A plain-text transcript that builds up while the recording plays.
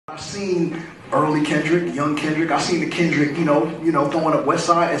seen early Kendrick, young Kendrick. I seen the Kendrick, throwing up West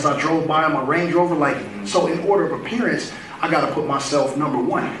Side as I drove by on my Range Rover. Like, so in order of appearance, I gotta put myself number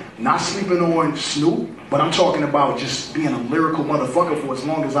one. Not sleeping on Snoop, but I'm talking about just being a lyrical motherfucker for as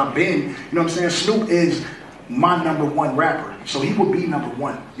long as I've been. You know what I'm saying? Snoop is my number one rapper, so he would be number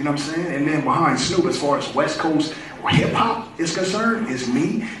one. You know what I'm saying? And then behind Snoop, as far as West Coast hip hop is concerned, is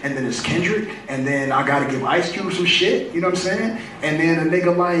me, and then it's Kendrick, and then I gotta give Ice Cube some shit. You know what I'm saying? And then a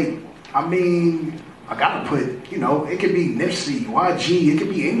nigga like, I gotta put, it could be Nipsey, YG, it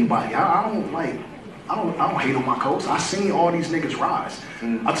could be anybody. I don't hate on my coast. I seen all these niggas rise.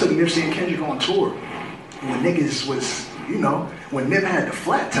 I took Nipsey and Kendrick on tour when niggas was, when Nip had the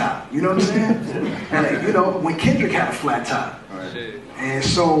flat top, you know what I'm saying? And when Kendrick had a flat top. Right. And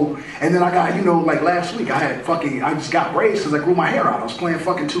so, and then I got, like last week, I just got braids because I grew my hair out. I was playing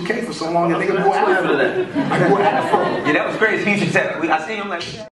fucking 2K for so long, and nigga grew afro. I grew afro. Yeah, that was crazy. He just said, I seen him like...